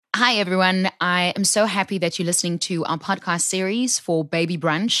Hi, everyone. I am so happy that you're listening to our podcast series for Baby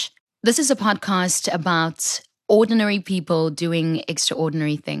Brunch. This is a podcast about ordinary people doing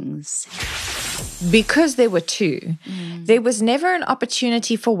extraordinary things. Because there were two, there was never an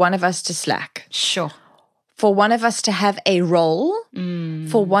opportunity for one of us to slack. Sure. For one of us to have a role.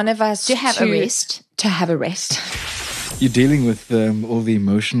 For one of us To have a rest. To have a rest. You're dealing with all the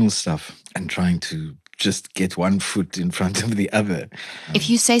emotional stuff and trying to just get one foot in front of the other. If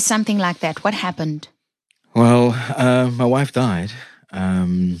you say something like that, what happened? Well, my wife died.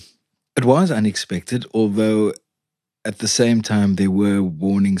 It was unexpected, although at the same time there were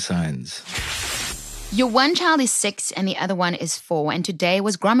warning signs. Your one child is 6 and the other one is 4, and today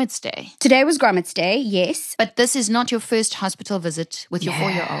was Gromit's Day. Today was Gromit's Day, yes. But this is not your first hospital visit with your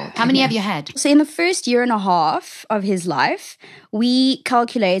 4-year-old. How many have you had? So in the first year and a half of his life, we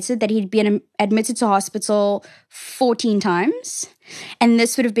calculated that he'd been admitted to hospital 14 times. And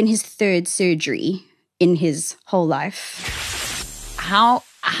this would have been his 3rd surgery in his whole life.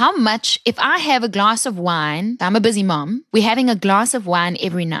 How much, if I have a glass of wine, I'm a busy mom, we're having a glass of wine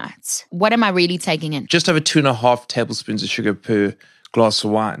every night. What am I really taking in? Just over 2.5 tablespoons of sugar per glass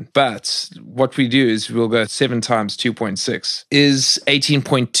of wine. But what we do is we'll go 7 times 2.6 is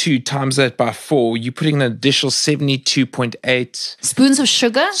 18.2 times that by 4. You're putting an additional 72.8 Spoons of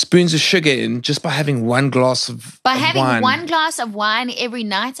sugar? spoons of sugar in just by having one glass of By having wine. one glass of wine every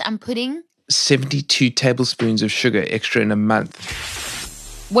night, I'm putting... 72 tablespoons of sugar extra in a month.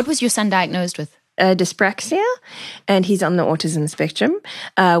 What was your son diagnosed with? Dyspraxia, and he's on the autism spectrum,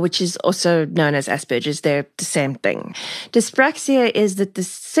 which is also known as Asperger's. They're the same thing. Dyspraxia is that the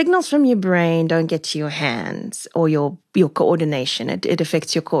signals from your brain don't get to your hands or your coordination. It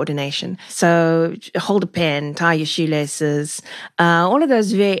affects your coordination. So hold a pen, tie your shoelaces, all of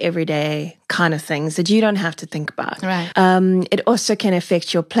those very everyday kind of things that you don't have to think about. Right. It also can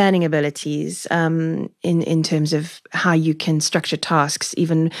affect your planning abilities in terms of how you can structure tasks,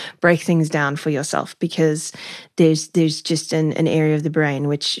 even break things down for yourself, because there's just an area of the brain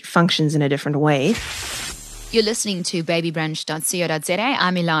which functions in a different way. You're listening to babybrunch.co.za.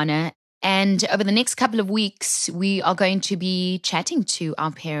 I'm Ilana. And over the next couple of weeks, we are going to be chatting to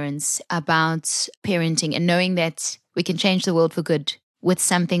our parents about parenting and knowing that we can change the world for good with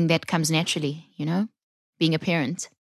something that comes naturally, being a parent.